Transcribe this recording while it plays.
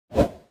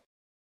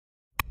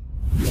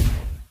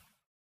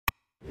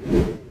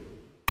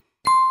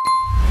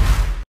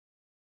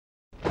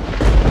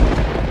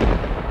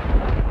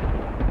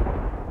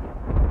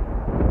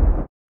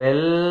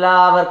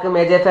എല്ലാവർക്കും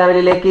എജെ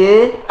ഫാമിലിയിലേക്ക്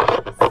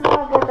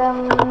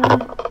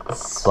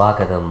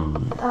സ്വാഗതം.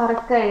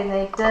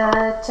 ഉറക്കെഴുന്നേറ്റ്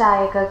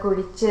ചായയൊക്കെ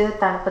കുടിച്ച്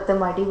തണുപ്പത്ത്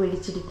മടി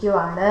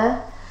പിടിച്ചിരിക്കുവാണ്.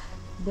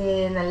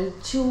 നല്ല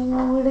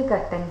ചൂട്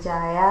കട്ടൻ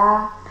ചായ.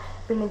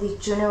 പിന്നെ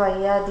ദിച്ചുന്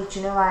വയ്യ,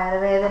 ദിച്ചുന്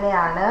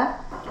വയറുവേദനയാണ്.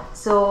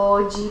 സോ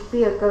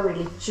GP ഒക്കെ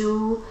വിളിച്ചു.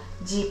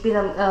 GP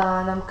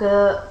നമുക്ക്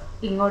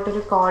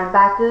ഇങ്ങോട്ടൊരു കോൾ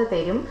ബാക്ക്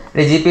തരും.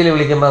 GP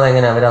വിളിക്കുമ്പോൾ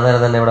എങ്ങനെയാണ് അവർ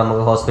അന്നേരം തന്നെ ഇവിടെ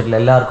നമുക്ക് ഹോസ്പിറ്റലിൽ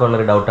എല്ലാവർക്കും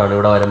ഉള്ളൊരു ഡൗട്ടാണ്.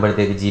 ഇവിടെ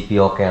വരുമ്പോഴത്തേക്ക്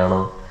GP ഓക്കെ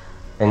ആണോ,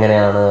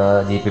 എങ്ങനെയാണ്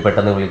GP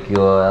പെട്ടെന്ന്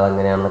വിളിക്കുവോ,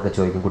 അതെങ്ങനെയാണെന്നൊക്കെ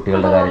ചോദിക്കും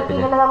കുട്ടികളുടെ കാര്യത്തിൽ.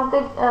 നമുക്ക്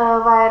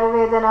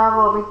വയറുവേദന,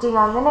 വോമിറ്റിംഗ്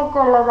അങ്ങനെയൊക്കെ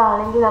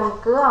ഉള്ളതാണെങ്കിൽ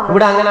നമുക്ക്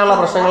ഇവിടെ അങ്ങനെയുള്ള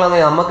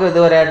പ്രശ്നങ്ങളൊന്നും നമുക്ക്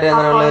ഇതുവരെയായിട്ട്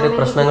അങ്ങനെയുള്ള ഒരു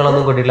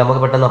പ്രശ്നങ്ങളൊന്നും കിട്ടിയില്ല.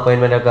 നമുക്ക് പെട്ടെന്ന്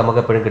അപ്പോയിന്റ്മെന്റ് ഒക്കെ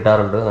നമുക്ക് എപ്പോഴും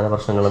കിട്ടാറുണ്ട്, അങ്ങനെ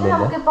പ്രശ്നങ്ങളൊന്നും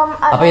ഇല്ല.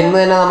 അപ്പൊ ഇന്ന്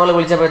തന്നെ നമ്മൾ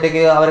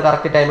വിളിച്ചപ്പോഴത്തേക്ക് അവർ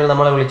കറക്റ്റ് ടൈമിൽ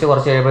നമ്മളെ വിളിച്ച്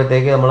കുറച്ച്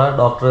കഴിയുമ്പോഴത്തേക്ക് നമ്മളെ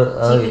ഡോക്ടർ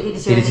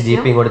തിരിച്ച്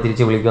GP ഇങ്ങോട്ട്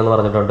തിരിച്ച് വിളിക്കുമെന്ന്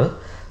പറഞ്ഞിട്ടുണ്ട്.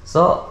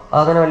 സോ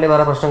അങ്ങനെ വലിയ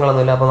വേറെ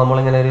പ്രശ്നങ്ങളൊന്നുമില്ല. അപ്പൊ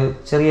നമ്മളിങ്ങനെ ഒരു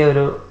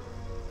ചെറിയൊരു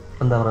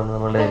എന്താ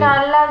പറയുക,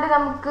 അല്ലാണ്ട്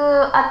നമുക്ക്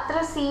അത്ര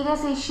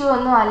സീരിയസ് ഇഷ്യൂ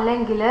ഒന്നും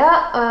അല്ലെങ്കിൽ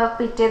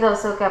പിറ്റേ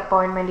ദിവസമൊക്കെ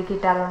അപ്പോയിന്റ്മെന്റ്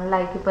കിട്ടാറുണ്ട്.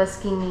 ലൈക്ക് ഇപ്പൊ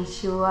സ്കിൻ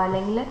ഇഷ്യൂ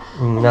അല്ലെങ്കിൽ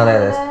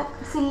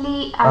സില്ലി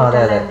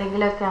ആയിട്ടുള്ള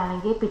എന്തെങ്കിലുമൊക്കെ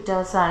ആണെങ്കിൽ പിറ്റേ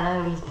ദിവസമാണ്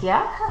വിളിക്കുക.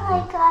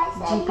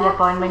 GP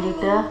അപ്പോയിന്റ്മെന്റ്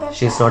ഇട്ട്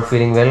ഷീസ് നോട്ട്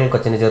ഫീലിംഗ് വെൽ,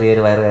 കൊച്ചിന്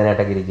ചെറിയൊരു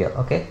വയറുവേദനയായിട്ടൊക്കെ ഇരിക്കുക.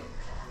 ഓക്കെ,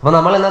 അപ്പോൾ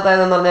നമ്മൾ ഇന്നത്തെ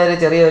എന്ന് പറഞ്ഞാൽ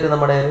ചെറിയൊരു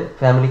നമ്മുടെ ഒരു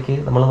ഫാമിലിക്ക്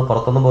നമ്മളൊന്നും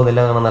പുറത്തൊന്നും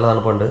പോകുന്നില്ല, കാരണം നല്ല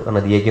തണുപ്പുണ്ട്,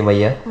 കാരണം ദിയയ്ക്കും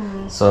വയ്യ.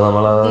 സോ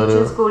നമ്മൾ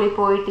സ്കൂളിൽ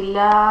പോയിട്ടില്ല,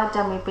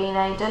 ടമ്മി പെയിൻ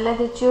ആയിട്ടല്ല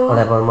തിരിച്ചു.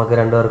 അതെ, അപ്പോൾ നമുക്ക്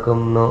രണ്ടുപേർക്കും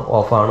ഇന്ന്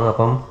ഓഫാണ്.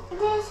 അപ്പം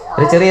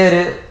ഒരു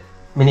ചെറിയൊരു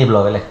മിനി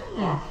ബ്ലോഗ് അല്ലേ.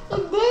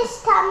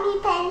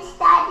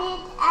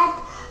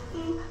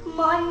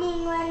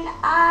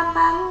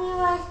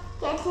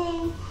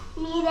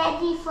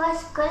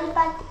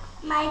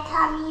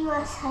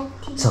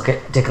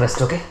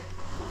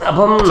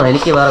 അപ്പം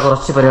എനിക്ക് വേറെ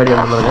കുറച്ച്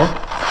പരിപാടിയുണ്ടെന്ന് പറഞ്ഞാൽ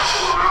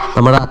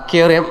നമ്മുടെ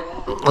അക്വേറിയം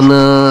ഒന്ന്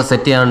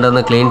സെറ്റ് ചെയ്യാനുണ്ട്,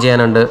 ഒന്ന് ക്ലീൻ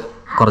ചെയ്യാനുണ്ട്,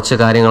 കുറച്ച്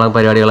കാര്യങ്ങളും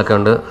പരിപാടികളൊക്കെ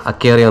ഉണ്ട്.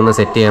 അക്വേറിയം ഒന്ന്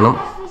സെറ്റ് ചെയ്യണം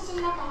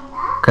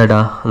കേട്ടോ.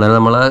 എന്നാലും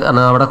നമ്മൾ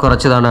അവിടെ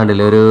കുറച്ച് ഇതാണ്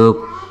കണ്ടില്ലേ, ഒരു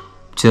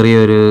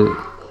ചെറിയൊരു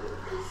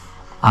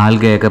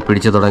ആൽഗയൊക്കെ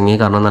പിടിച്ചു തുടങ്ങി,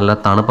 കാരണം നല്ല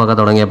തണുപ്പൊക്കെ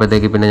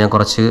തുടങ്ങിയപ്പോഴത്തേക്ക് പിന്നെ ഞാൻ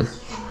കുറച്ച്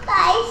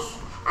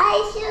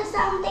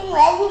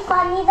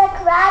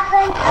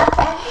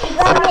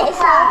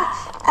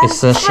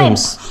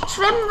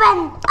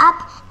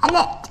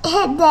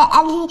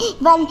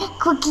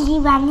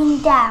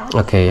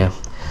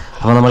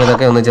അപ്പോൾ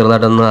നമ്മളിതൊക്കെ ഒന്ന്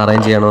ചെറുതായിട്ടൊന്ന്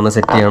അറേഞ്ച് ചെയ്യണം, ഒന്ന്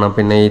സെറ്റ് ചെയ്യണം.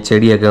 പിന്നെ ഈ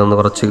ചെടിയൊക്കെ ഒന്ന്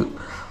കുറച്ച്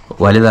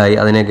വലുതായി,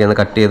 അതിനെയൊക്കെ ഒന്ന്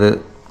കട്ട് ചെയ്ത്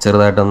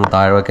ചെറുതായിട്ടൊന്ന്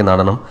താഴേക്ക്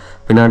നടണം.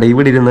 പിന്നെ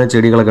ഇവിടെ ഇരുന്ന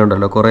ചെടികളൊക്കെ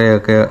ഉണ്ടല്ലോ,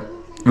 കുറേയൊക്കെ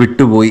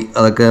വിട്ടുപോയി,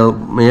 അതൊക്കെ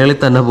മേളിൽ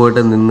തന്നെ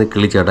പോയിട്ട് നിന്ന്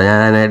കിളിച്ചേട്ടോ. ഞാൻ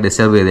അതിനെ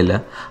ഡിസ്റ്റർബ് ചെയ്തില്ല,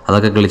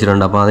 അതൊക്കെ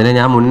കിളിച്ചിട്ടുണ്ട്. അപ്പോൾ അതിനെ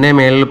ഞാൻ മുന്നേ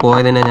മേളിൽ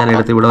പോയതിനെ ഞാൻ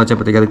എടുത്ത് ഇവിടെ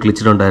വെച്ചപ്പോഴത്തേക്ക് അത്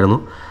കിളിച്ചിട്ടുണ്ടായിരുന്നു.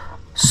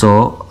 സോ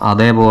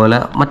അതേപോലെ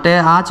മറ്റേ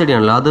ആ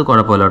ചെടിയാണല്ലോ, അത്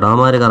കുഴപ്പമില്ല കേട്ടോ,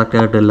 അവന്മാർ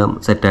കറക്റ്റായിട്ട് എല്ലാം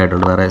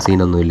സെറ്റായിട്ടുണ്ട്, വേറെ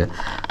സീനൊന്നുമില്ല.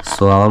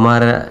 സോ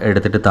അവന്മാരെ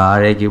എടുത്തിട്ട്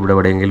താഴേക്ക് ഇവിടെ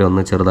എവിടെയെങ്കിലും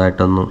ഒന്ന്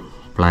ചെറുതായിട്ടൊന്ന്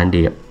പ്ലാന്റ്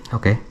ചെയ്യാം.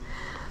 ഓക്കെ,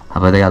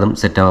 അപ്പോൾ അതേ അതും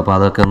സെറ്റാവും. അപ്പോൾ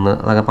അതൊക്കെ ഒന്ന്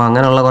അപ്പോൾ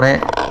അങ്ങനെയുള്ള കുറേ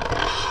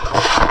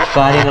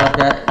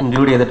കാര്യങ്ങളൊക്കെ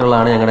ഇൻക്ലൂഡ്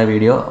ചെയ്തിട്ടുള്ളതാണ് ഞങ്ങളുടെ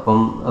വീഡിയോ.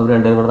 അപ്പം അവർ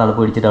രണ്ടുപേരും കൂടെ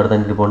തണുപ്പ് പിടിച്ചിട്ട് അവിടെ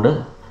തന്നെ ഇരിപ്പുണ്ട്.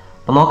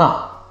 അപ്പം നോക്കാം.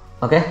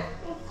 ഓക്കെ,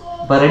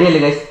 അപ്പോൾ റെഡി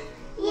അല്ലേ ഗൈസ്?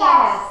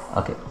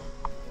 ഓക്കെ.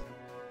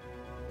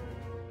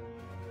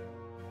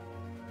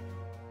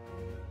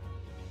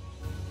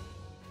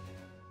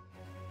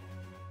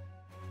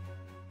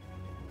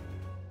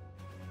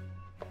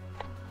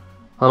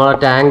 നമ്മളെ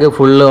ടാങ്ക്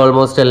ഫുള്ള്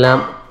ഓൾമോസ്റ്റ് എല്ലാം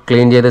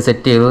ക്ലീൻ ചെയ്ത്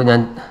സെറ്റ് ചെയ്തു. ഞാൻ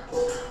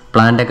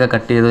പ്ലാന്റൊക്കെ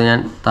കട്ട് ചെയ്ത് ഞാൻ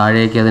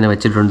താഴേക്ക് അതിനെ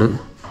വെച്ചിട്ടുണ്ട്.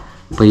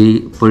 അപ്പോൾ ഈ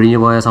പൊഴിഞ്ഞു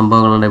പോയ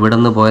സംഭവങ്ങളുണ്ട്, ഇവിടെ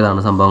നിന്ന്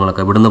പോയതാണ്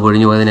സംഭവങ്ങളൊക്കെ, ഇവിടെ നിന്ന്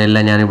പൊഴിഞ്ഞു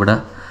പോയതിനെല്ലാം ഞാനിവിടെ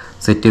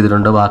സെറ്റ്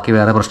ചെയ്തിട്ടുണ്ട്. ബാക്കി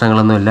വേറെ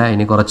പ്രശ്നങ്ങളൊന്നുമില്ല.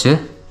 ഇനി കുറച്ച്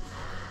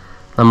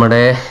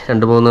നമ്മുടെ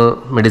 2-3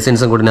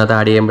 മെഡിസിൻസും കൂടി ഇതിനകത്ത്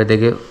ആഡ്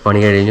ചെയ്യുമ്പോഴത്തേക്ക്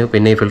പണി കഴിഞ്ഞു.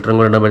 പിന്നെ ഈ ഫിൽറ്ററും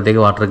കൂടി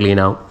ഇടുമ്പോഴത്തേക്ക് വാട്ടർ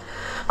ക്ലീൻ ആവും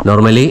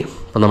നോർമലി.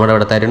 അപ്പോൾ നമ്മുടെ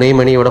ഇവിടെ തരുണയും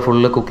മണി ഇവിടെ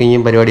ഫുള്ള്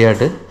കുക്കിങ്ങും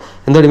പരിപാടിയായിട്ട്.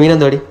 എന്തോടി മീൻ,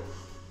 എന്തോടി?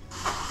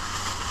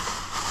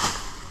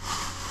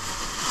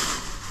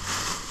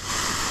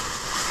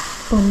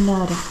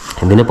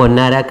 ഇതിന്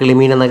പൊന്നാര,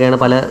 കിളിമീൻ എന്നൊക്കെയാണ്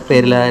പല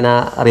പേരിൽ അതിനെ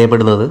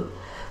അറിയപ്പെടുന്നത്.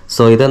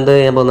 സോ ഇതെന്ത്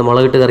ഞാൻ പോകുന്നത്,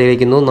 മുളകിട്ട് കറി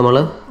വയ്ക്കുന്നു നമ്മൾ.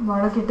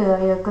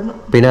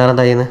 പിന്നെ വേറെ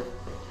എന്താ ചെയ്യുന്നത്?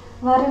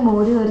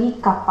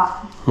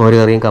 മോര്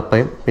കറിയും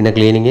കപ്പയും, പിന്നെ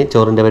ക്ലീനിങ്,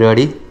 ചോറിൻ്റെ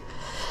പരിപാടി.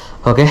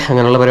 ഓക്കെ,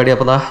 അങ്ങനെയുള്ള പരിപാടി.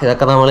 അപ്പോൾ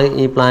ഇതൊക്കെ നമ്മൾ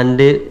ഈ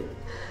പ്ലാന്റ്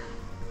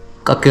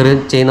കക്കറി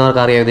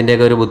ചെയ്യുന്നവർക്ക് അറിയാം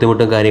ഇതിൻ്റെയൊക്കെ ഒരു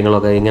ബുദ്ധിമുട്ടും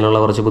കാര്യങ്ങളൊക്കെ.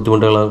 ഇങ്ങനെയുള്ള കുറച്ച്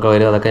ബുദ്ധിമുട്ടുകളൊക്കെ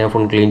വരും. അതൊക്കെ ഞാൻ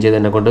ഫുൾ ക്ലീൻ ചെയ്ത്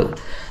എന്നെ കൊണ്ട്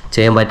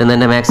ചെയ്യാൻ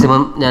പറ്റുന്നതിൻ്റെ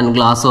മാക്സിമം ഞാൻ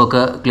ഗ്ലാസ്സും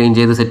ഒക്കെ ക്ലീൻ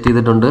ചെയ്ത് സെറ്റ്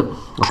ചെയ്തിട്ടുണ്ട്.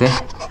 ഓക്കെ,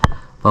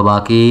 അപ്പോൾ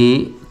ബാക്കി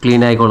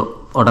ക്ലീൻ ആയിക്കോളും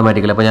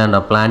ഓട്ടോമാറ്റിക്കലി. അപ്പോൾ ഞാൻ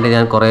പ്ലാന്റ്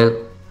ഞാൻ കുറേ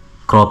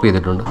ക്രോപ്പ്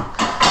ചെയ്തിട്ടുണ്ട്.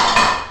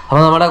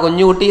 അപ്പോൾ നമ്മുടെ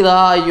കുഞ്ഞുകുട്ടി ഇതാ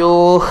അയ്യോ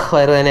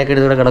വയറുവേദനയൊക്കെ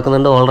എടുത്തിവിടെ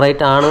കിടക്കുന്നുണ്ട്.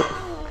 ഓൾറൈറ്റ് ആണ്.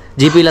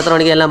 GP എത്ര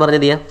മണിക്ക് എല്ലാം പറഞ്ഞു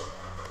ദിയ?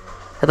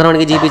 എത്ര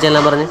മണിക്ക് GP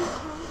ചെല്ലാൻ പറഞ്ഞു?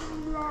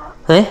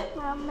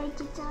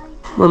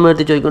 മമ്മ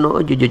എടുത്ത് ചോദിക്കണോ?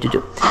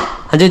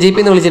 അഞ്ച് GP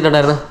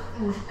വിളിച്ചിട്ടുണ്ടായിരുന്നു.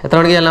 എത്ര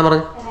മണിക്ക് എല്ലാം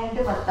പറഞ്ഞു?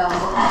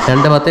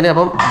 2:10.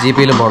 അപ്പം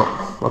GPയിലും പോകണം.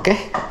 ഓക്കെ,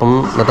 അപ്പം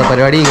ഇന്നത്തെ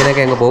പരിപാടി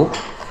ഇങ്ങനെയൊക്കെ അങ്ങ് പോകും.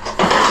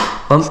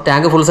 അപ്പം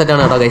ടാങ്ക് ഫുൾ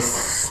സെറ്റാണ് കേട്ടോ ഗൈസ്.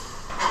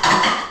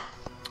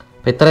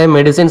 അപ്പോൾ ഇത്രയും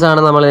മെഡിസിൻസ് ആണ്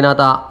നമ്മൾ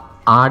ഇതിനകത്ത്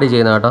ആഡ്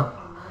ചെയ്യുന്നത് കേട്ടോ.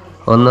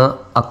 ഒന്ന്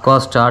അക്വാ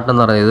സ്റ്റാർട്ട്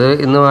എന്ന് പറയുന്നത്,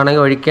 ഇത് ഇന്ന്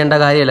വേണമെങ്കിൽ ഒഴിക്കേണ്ട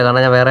കാര്യമില്ല,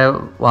 കാരണം ഞാൻ വേറെ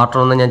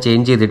വാട്ടറൊന്നും ഞാൻ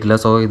ചേഞ്ച് ചെയ്തിട്ടില്ല.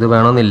 സോ ഇത്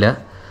വേണമെന്നില്ല.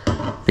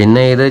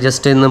 പിന്നെ ഇത്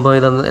ജസ്റ്റ് ഇന്നിപ്പോൾ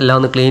ഇത് എല്ലാം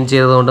ഒന്ന് ക്ലീൻ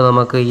ചെയ്തതുകൊണ്ട്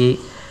നമുക്ക് ഈ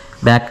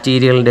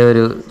ബാക്ടീരിയലിൻ്റെ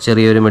ഒരു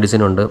ചെറിയൊരു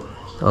മെഡിസിൻ ഉണ്ട്.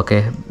 ഓക്കെ,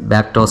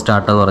 ബാക്ടോ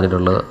സ്റ്റാർട്ട് എന്ന്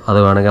പറഞ്ഞിട്ടുള്ളത്, അത്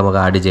വേണമെങ്കിൽ നമുക്ക്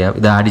ആഡ് ചെയ്യാം.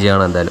 ഇത് ആഡ്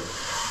ചെയ്യണം, എന്തായാലും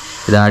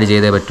ഇത് ആഡ്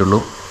ചെയ്തേ പറ്റുള്ളൂ.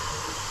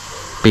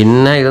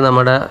 പിന്നെ ഇത്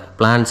നമ്മുടെ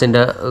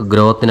പ്ലാന്റ്സിൻ്റെ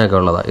ഗ്രോത്തിനൊക്കെ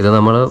ഉള്ളതാണ്. ഇത്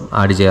നമ്മൾ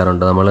ആഡ്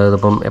ചെയ്യാറുണ്ട്. നമ്മൾ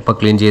ഇതിപ്പം എപ്പോൾ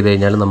ക്ലീൻ ചെയ്ത്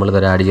കഴിഞ്ഞാലും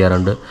നമ്മളിതൊരു ആഡ്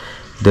ചെയ്യാറുണ്ട്.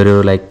 ഇതൊരു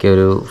ലൈക്ക്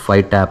ഒരു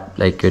 5 ടാപ്പ്,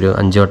 ലൈക്ക് ഒരു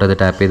 5 വട്ടത്തെ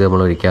ടാപ്പ് ചെയ്ത്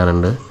നമ്മൾ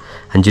ഒഴിക്കാറുണ്ട്.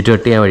 5 to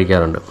 8 ഞാൻ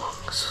ഒഴിക്കാറുണ്ട്.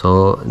 സോ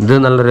ഇത്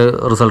നല്ലൊരു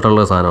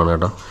റിസൾട്ടുള്ള സാധനമാണ്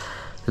കേട്ടോ.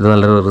 ഇത്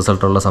നല്ലൊരു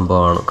റിസൾട്ടുള്ള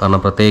സംഭവമാണ്. കാരണം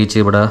പ്രത്യേകിച്ച്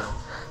ഇവിടെ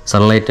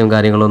സൺലൈറ്റും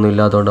കാര്യങ്ങളൊന്നും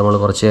ഇല്ലാത്തതുകൊണ്ട് നമ്മൾ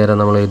കുറച്ച് നേരം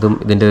നമ്മൾ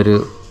ഇതിൻ്റെ ഒരു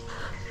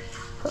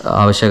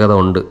ആവശ്യകത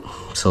ഉണ്ട്.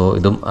 സോ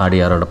ഇതും ആഡ്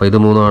ചെയ്യാറുണ്ട്. അപ്പോൾ ഇത്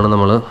മൂന്നുമാണ്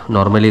നമ്മൾ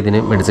നോർമലി ഇതിന്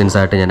മെഡിസിൻസ്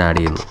ആയിട്ട് ഞാൻ ആഡ്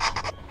ചെയ്യുന്നു.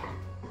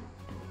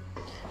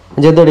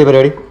 എന്തോടി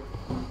പരിപാടി?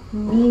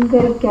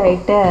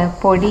 മീൻകറിക്കായിട്ട്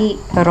പൊടി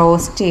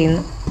റോസ്റ്റ്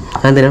ചെയ്യുന്നു.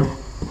 എന്തിനാ?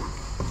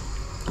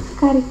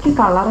 കറിക്ക്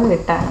കളർ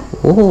കിട്ടാൻ.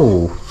 ഓ,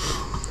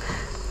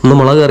 ഇന്ന്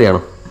മുളക്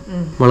കറിയാണോ?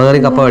 മുളക് കറി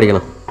കപ്പ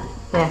മേടിക്കണം.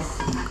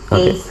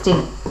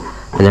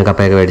 ഞാൻ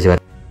കപ്പയൊക്കെ മേടിച്ച് വരാം.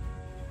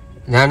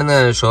 ഞാനിന്ന്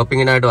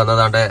ഷോപ്പിങ്ങിനായിട്ട്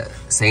വന്നതാണ്ട്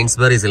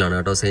സെയിൻസ്ബറീസിലാണ്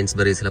കേട്ടോ.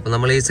 സെയിൻസ്ബറീസിൽ അപ്പോൾ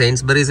നമ്മൾ ഈ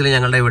സെയിൻസ്ബറീസിൽ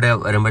ഞങ്ങളുടെ ഇവിടെ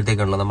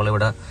വരുമ്പോഴത്തേക്കുണ്ടല്ലോ,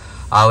 നമ്മളിവിടെ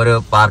ആ ഒരു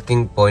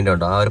പാർക്കിംഗ് പോയിന്റ്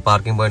ഉണ്ടോ, ആ ഒരു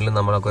പാർക്കിംഗ് പോയിന്റിൽ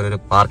നമ്മളൊക്കെ ഒരു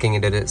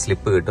പാർക്കിങ്ങിൻ്റെ ഒരു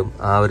സ്ലിപ്പ് കിട്ടും.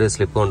 ആ ഒരു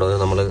സ്ലിപ്പ് കൊണ്ടുവന്ന്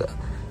നമ്മൾ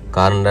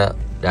കാറിൻ്റെ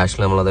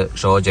ഡാഷിൽ നമ്മളത്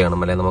ഷോ ചെയ്യണം,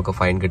 അല്ലെങ്കിൽ നമുക്ക്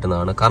ഫൈൻ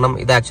കിട്ടുന്നതാണ്. കാരണം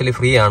ഇത് ആക്ച്വലി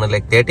ഫ്രീ ആണ്.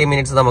 ലൈക്ക് 30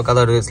 minutes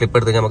നമുക്കതൊരു സ്ലിപ്പ്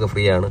എടുത്ത് നമുക്ക്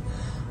ഫ്രീ ആണ്.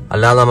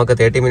 അല്ലാതെ നമുക്ക്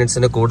 30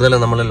 minutesന് കൂടുതൽ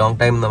നമ്മൾ ലോങ്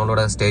ടൈം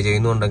നമ്മളിവിടെ സ്റ്റേ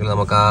ചെയ്യുന്നുണ്ടെങ്കിൽ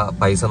നമുക്ക് ആ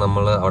പൈസ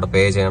നമ്മൾ അവിടെ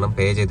പേ ചെയ്യണം.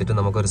 പേ ചെയ്തിട്ട്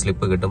നമുക്കൊരു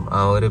സ്ലിപ്പ് കിട്ടും. ആ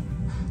ഒരു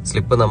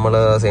സ്ലിപ്പ് നമ്മൾ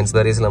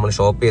സെയിൻസ്ബറീസിൽ നമ്മൾ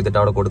ഷോപ്പ് ചെയ്തിട്ട്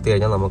അവിടെ കൊടുത്തു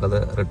കഴിഞ്ഞാൽ നമുക്കത്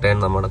റിട്ടേൺ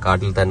നമ്മുടെ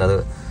കാർഡിൽ തന്നെ അത്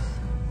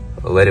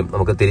വരും,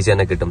 നമുക്ക് തിരിച്ച്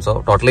തന്നെ കിട്ടും. സോ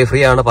ടോട്ടലി ഫ്രീ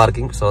ആണ്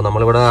പാർക്കിംഗ്. സോ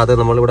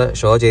നമ്മളിവിടെ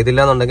ഷോ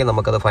ചെയ്തില്ല എന്നുണ്ടെങ്കിൽ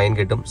നമുക്കത് ഫൈൻ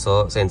കിട്ടും. സോ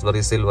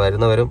സെയിൻസ്ബറീസിൽ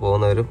വരുന്നവരും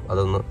പോകുന്നവരും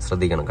അതൊന്ന്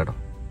ശ്രദ്ധിക്കണം കേട്ടോ.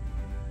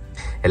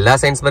 എല്ലാ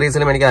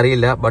സെയിൻസ്ബറീസിലും എനിക്ക്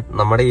അറിയില്ല, ബട്ട്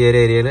നമ്മുടെ ഈ ഒരു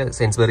ഏരിയയിൽ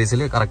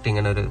സെയിൻസ്ബറീസിൽ കറക്റ്റ്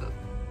ഇങ്ങനെ ഒരു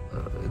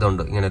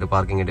ഇതുണ്ട്, ഇങ്ങനെ ഒരു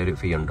പാർക്കിങ്ങിന്റെ ഒരു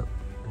ഫീ ഉണ്ട്.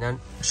 ഞാൻ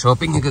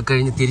ഷോപ്പിംഗ് ഒക്കെ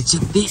കഴിഞ്ഞ്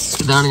തിരിച്ചെത്തി.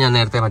 ഇതാണ് ഞാൻ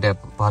നേരത്തെ മറ്റേ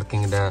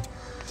പാർക്കിങ്ങിന്റെ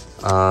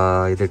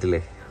ഇതിട്ടില്ലേ,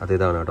 അത്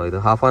ഇതാണ് കേട്ടോ. ഇത്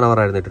 ½ an hour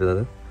ആയിരുന്നു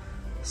ഇട്ടിരുന്നത്.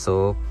 സോ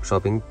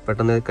ഷോപ്പിംഗ്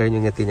പെട്ടെന്ന് കഴിഞ്ഞ്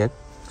ഇങ്ങെത്തി ഞാൻ.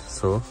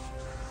 സോ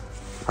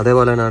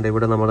അതേപോലെ തന്നെ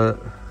ഇവിടെ നമ്മൾ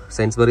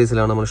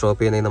സെയിൻസ്ബറീസിലാണ് നമ്മൾ ഷോപ്പ്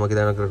ചെയ്യുന്നതെങ്കിൽ നമുക്ക്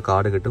ഇതിനൊക്കെ ഒരു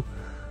കാർഡ് കിട്ടും.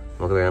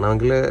 നമുക്ക്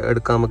വേണമെങ്കിൽ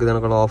എടുക്കാം. നമുക്ക്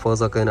ഇതിനൊക്കെയുള്ള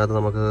ഓഫേഴ്സൊക്കെ ഇതിനകത്ത്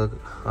നമുക്ക്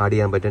ആഡ്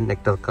ചെയ്യാൻ പറ്റും,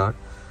 നെക്ടർ കാർഡ്.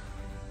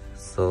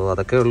 സോ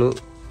അതൊക്കെ ഉള്ളൂ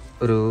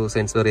ഒരു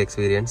സെയിൻസ്ബറി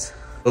എക്സ്പീരിയൻസ്.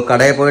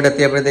 കടയിൽ പോയിട്ട്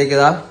എത്തിയപ്പോഴത്തേക്ക്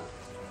ഇതാ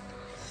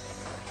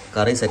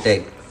കറി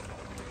സെറ്റായി.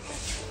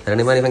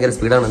 രണ്ടിമാരി ഭയങ്കര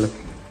സ്പീഡാണല്ലോ.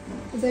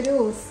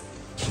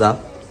 ഇതാ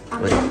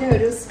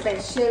ഒരു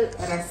സ്പെഷ്യൽ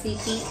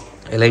റെസിപ്പി,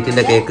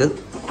 എലൈറ്റിന്റെ കേക്ക്,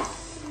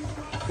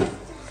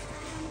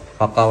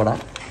 പക്കാവട.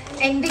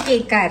 എന്റെ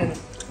കേക്കായിരുന്നു.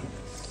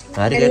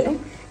 ആര് കേട്ടു?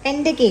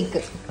 എന്റെ കേക്ക്.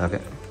 ഓക്കെ,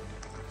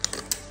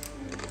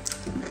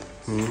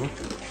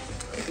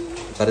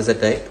 കറി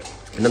സെറ്റായി.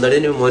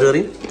 പിന്നെന്താ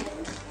മോരുകറി,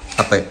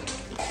 കപ്പയും.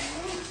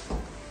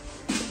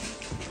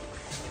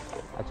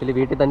 ആക്ച്വലി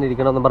വീട്ടിൽ തന്നെ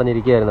ഇരിക്കണമെന്ന്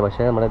പറഞ്ഞിരിക്കുകയായിരുന്നു,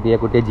 പക്ഷേ നമ്മുടെ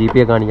ദിയക്കുട്ടിയെ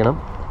GP കാണിക്കണം.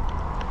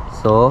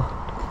 സോ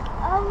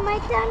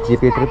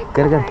GP ട്രിപ്പ്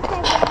കയറി.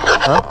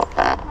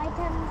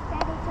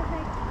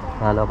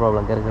 നോ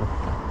പ്രോബ്ലം, കയറി.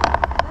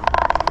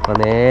 അപ്പോൾ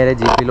നേരെ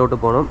GPയിലോട്ട്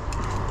പോകണം.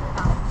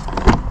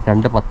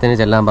 2:10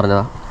 ചെല്ലാൻ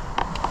പറഞ്ഞതാ.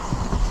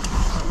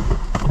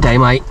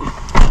 ടൈമായി.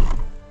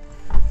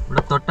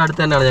 ഇവിടെ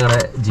തൊട്ടടുത്ത് തന്നെയാണ്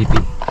ഞങ്ങളുടെ GP.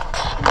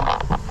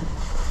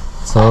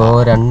 സോ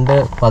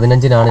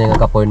 2:15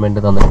 ഞങ്ങൾക്ക്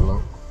അപ്പോയിൻമെൻറ്റ്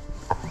തന്നിട്ടുള്ളത്.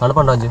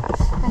 തണുപ്പുണ്ടോ അഞ്ചു?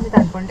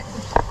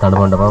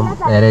 തണുപ്പുണ്ട്. അപ്പം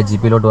നേരെ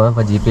GPയിലോട്ട് പോകാം.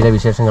 അപ്പം GPയിലെ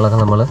വിശേഷങ്ങളൊക്കെ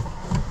നമ്മൾ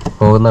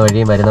പോകുന്ന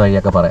വഴിയും വരുന്ന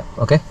വഴിയൊക്കെ പറയാം.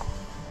 Okay,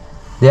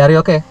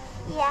 okay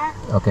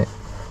okay.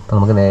 അപ്പം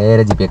നമുക്ക്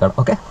നേരെ GP കാണാം.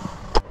 ഓക്കെ,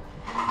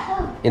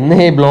 ഇന്ന്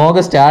ഈ ബ്ലോഗ്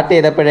സ്റ്റാർട്ട്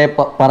ചെയ്തപ്പോഴേ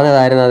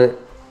പറഞ്ഞതായിരുന്നു അത്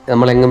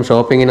നമ്മളെങ്ങും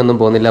ഷോപ്പിങ്ങിനൊന്നും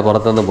പോകുന്നില്ല,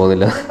 പുറത്തൊന്നും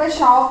പോകുന്നില്ല.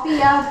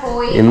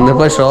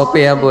 ഇന്നിപ്പോൾ ഷോപ്പ്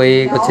ചെയ്യാൻ പോയി.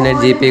 കൊച്ചിനെ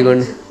GP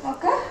കൊണ്ട്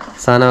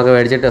സാധനമൊക്കെ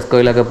മേടിച്ചിട്ട്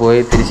ടെസ്കോയിലൊക്കെ പോയി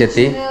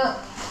തിരിച്ചെത്തി.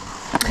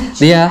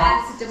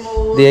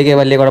 ദിയയ്ക്ക്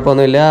വലിയ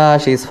കുഴപ്പമൊന്നുമില്ല.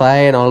 She's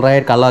fine, all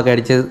right. കള്ളമൊക്കെ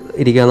അടിച്ച്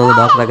ഇരിക്കുകയെന്ന്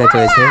ഡോക്ടറൊക്കെ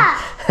ചോദിച്ചു.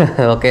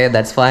 Okay,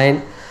 that's fine.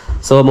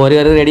 സോ മോര്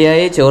കറി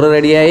റെഡിയായി, ചോറ്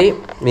റെഡിയായി,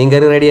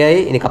 മീൻകറി റെഡിയായി.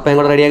 ഇനി കപ്പയും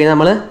കൂടെ റെഡിയാക്കി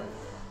നമ്മൾ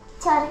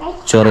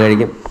ചോറ്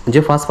കഴിക്കും.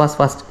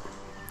 ഫാസ്റ്റ്.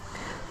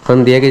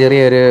 അപ്പം ദിയയ്ക്ക്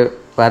ചെറിയൊരു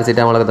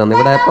പാരസിറ്റാമോളൊക്കെ തന്നു.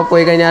 ഇവിടെ എപ്പോൾ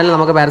പോയി കഴിഞ്ഞാലും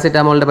നമുക്ക്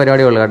പാരസിറ്റാമോളിൻ്റെ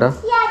പരിപാടിയുള്ളൂ കേട്ടോ.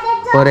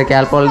 ഇപ്പോൾ ഒരു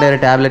കാൽപോളിൻ്റെ ഒരു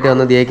ടാബ്ലറ്റ്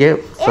വന്നു ദിയയ്ക്ക്.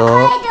 So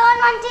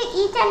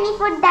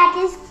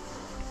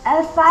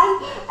fine.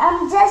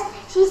 Just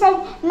she said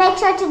make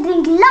sure to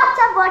drink lots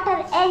of water,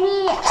 any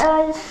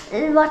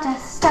water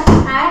stuff.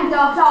 And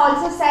doctor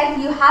also said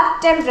you have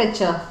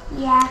temperature.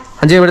 Yeah.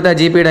 അഞ്ചു ഇവിടുത്തെ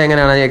GPയുടെ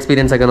എങ്ങനെയാണ്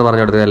എക്സ്പീരിയൻസ് ഒക്കെ ഒന്ന്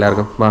പറഞ്ഞു കൊടുത്തത്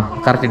എല്ലാവർക്കും? വാ,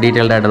 കറക്റ്റ്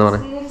ഡീറ്റെയിൽഡ് ആയിട്ടെന്ന്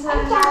പറഞ്ഞു.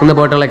 ഇന്ന്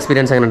പോയിട്ടുള്ള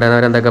എക്സ്പീരിയൻസ് എങ്ങനെ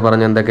ഉണ്ടായിരുന്നു? അവരെന്തൊക്കെ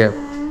പറഞ്ഞു? എന്തൊക്കെ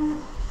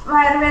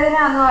വയറുവേദന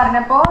എന്ന്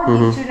പറഞ്ഞപ്പോ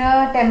ടീച്ചറ്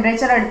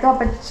ടെമ്പറേച്ചർ എടുത്തു.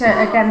 അപ്പൊ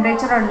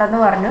ടെമ്പറേച്ചർ ഉണ്ടെന്ന്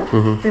പറഞ്ഞു.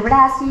 ഇവിടെ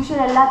ആസ് യൂഷ്വൽ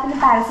എല്ലാത്തിനും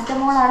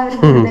പാരസിറ്റമോൾ ആണ് അവർ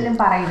കൂടുതലും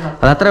പറയുന്നത്.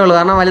 അത് അത്രേ ഉള്ളൂ.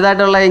 കാരണം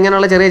വലുതായിട്ടുള്ള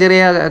ഇങ്ങനെയുള്ള ചെറിയ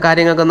ചെറിയ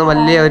കാര്യങ്ങൾക്കൊന്നും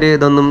വലിയ ഒരു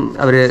ഇതൊന്നും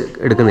അവർ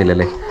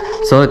എടുക്കുന്നില്ലല്ലേ.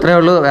 സോ ഇത്രയേ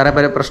ഉള്ളൂ, വേറെ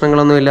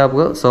പ്രശ്നങ്ങളൊന്നും ഇല്ല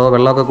നമുക്ക്. സോ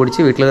വെള്ളമൊക്കെ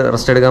കുടിച്ച് വീട്ടിൽ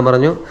റെസ്റ്റ് എടുക്കാൻ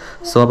പറഞ്ഞു.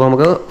 സോ അപ്പോൾ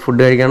നമുക്ക്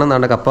ഫുഡ് കഴിക്കണം.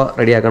 നമ്മുടെ കപ്പ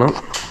റെഡിയാക്കണം.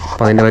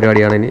 അപ്പോൾ അതിൻ്റെ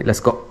പരിപാടിയാണ് ഇനി.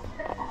 Let's go.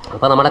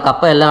 അപ്പോൾ നമ്മുടെ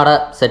കപ്പ എല്ലാം അവിടെ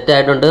സെറ്റ്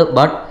ആയിട്ടുണ്ട്.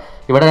 ബട്ട്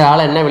ഇവിടെ ആൾ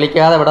എന്നെ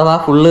വിളിക്കാതെ ഇവിടെ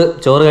ഫുള്ള്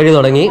ചോറ് കഴി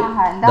തുടങ്ങി.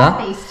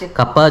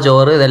 കപ്പ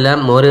ചോറ് ഇതെല്ലാം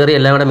മോരുകറി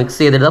എല്ലാം കൂടെ മിക്സ്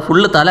ചെയ്തിട്ട്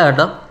ഫുള്ള് തല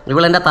കേട്ടോ.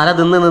 ഇവളെന്റെ തല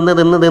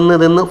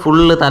തിന്ന്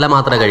ഫുള്ള് തല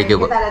മാത്രമേ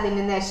കഴിക്കൂ.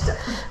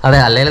 അതെ,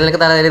 അല്ലെങ്കിൽ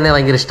നിനക്ക് തല തരുന്നത്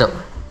ഭയങ്കര ഇഷ്ടം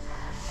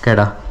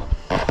കേട്ടോ.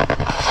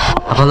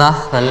 അപ്പൊ എന്താ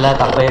നല്ല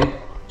കപ്പയും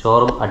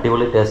ചോറും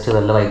അടിപൊളി ടേസ്റ്റ്,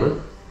 നല്ല വൈബ്,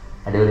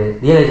 അടിപൊളി.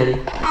 നീ കഴിച്ചടി.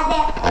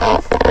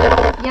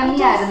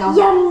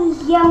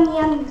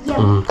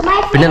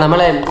 പിന്നെ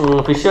നമ്മളെ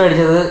ഫിഷ്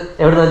മേടിച്ചത്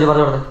എവിടെ നിന്ന്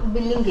പറഞ്ഞു കൊടുത്തത്?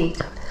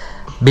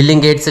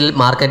 ബില്ലിംഗ് ഗേറ്റ്സിൽ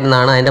മാർക്കറ്റിൽ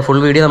നിന്നാണ്. അതിന്റെ ഫുൾ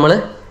വീഡിയോ നമ്മൾ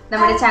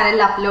നമ്മുടെ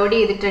ചാനലിൽ അപ്ലോഡ്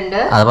ചെയ്തിട്ടുണ്ട്.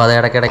 അപ്പോൾ അത്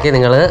ഇടയ്ക്കിടയ്ക്ക്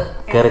നിങ്ങൾ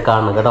കയറി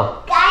കാണണം കേട്ടോ.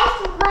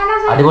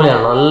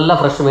 അടിപൊളിയാണ്, നല്ല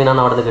ഫ്രഷ്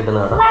മീനാണ് അവിടെ നിന്ന്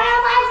കിട്ടുന്നത് കേട്ടോ.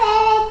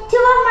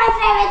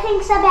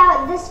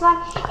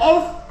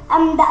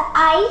 the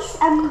ice,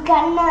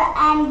 gunner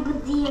and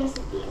buddhi and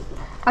siddhi.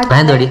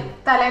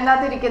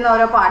 തലേന്നാത്തിരിക്കുന്ന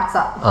ഓരോ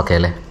പാർട്സാ. ഓക്കെ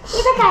അല്ലേ?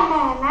 ഇത്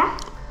കണ്ണാണ്.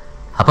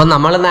 അപ്പം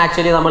നമ്മളിന്ന്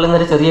ആക്ച്വലി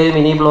നമ്മളിന്നൊരു ചെറിയൊരു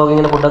മിനി ബ്ലോഗ്,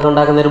 ഇങ്ങനെ ഫുഡൊക്കെ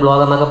ഉണ്ടാക്കുന്ന ഒരു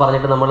ബ്ലോഗ് എന്നൊക്കെ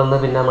പറഞ്ഞിട്ട് നമ്മളിന്ന്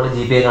പിന്നെ നമ്മൾ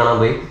GP കാണാൻ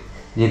പോയി.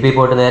 GP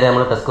പോയിട്ട് നേരെ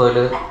നമ്മൾ ടെസ്കോയിൽ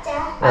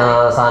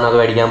സാധനമൊക്കെ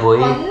മേടിക്കാൻ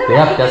പോയി.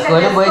 പിന്നെ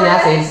ടെസ്കോയിലും പോയി, ഞാൻ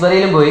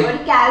സെയിൽസ്ബറിയിലും പോയി.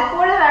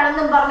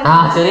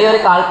 ചെറിയൊരു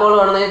കാൽക്കോൾ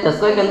വേണമെങ്കിൽ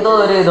ടെസ്കോയ്ക്ക് എന്തോ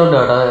ഒരു ഇതുണ്ട്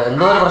കേട്ടോ,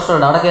 എന്തോ ഒരു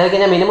പ്രശ്നമുണ്ട്. അവിടെ കയറി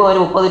കഴിഞ്ഞാൽ മിനിമം ഒരു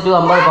 30 to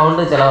 50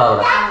 പൗണ്ട്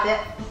ചിലവാണ്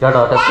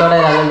കേട്ടോ. ടെസ്കോയുടെ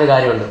അങ്ങനെ ഒരു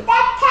കാര്യമുണ്ട്.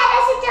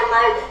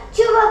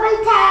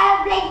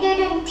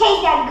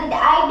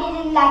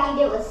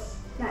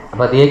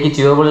 അപ്പൊ ദിയക്ക്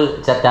ച്യൂവബിൾ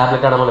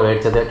ടാബ്ലറ്റ് ആണ് നമ്മൾ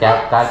മേടിച്ചത്.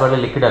 കാൽക്കോളിന്റെ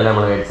ലിക്വിഡ് അല്ല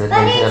നമ്മൾ മേടിച്ചത്,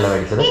 മെഡിസിൻ അല്ല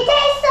മേടിച്ചത്.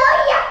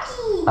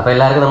 അപ്പൊ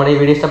എല്ലാവർക്കും നമ്മുടെ ഈ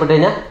വീഡിയോ ഇഷ്ടപ്പെട്ടു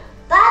കഴിഞ്ഞാൽ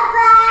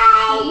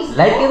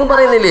ലൈക്ക് ചെയ്തും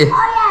പറയുന്നില്ലേ?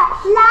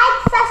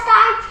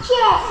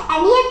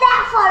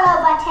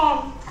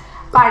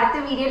 അടുത്ത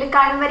വീഡിയോയിൽ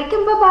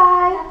കാണുമ്പോഴേക്കും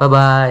ബൈ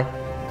ബൈ.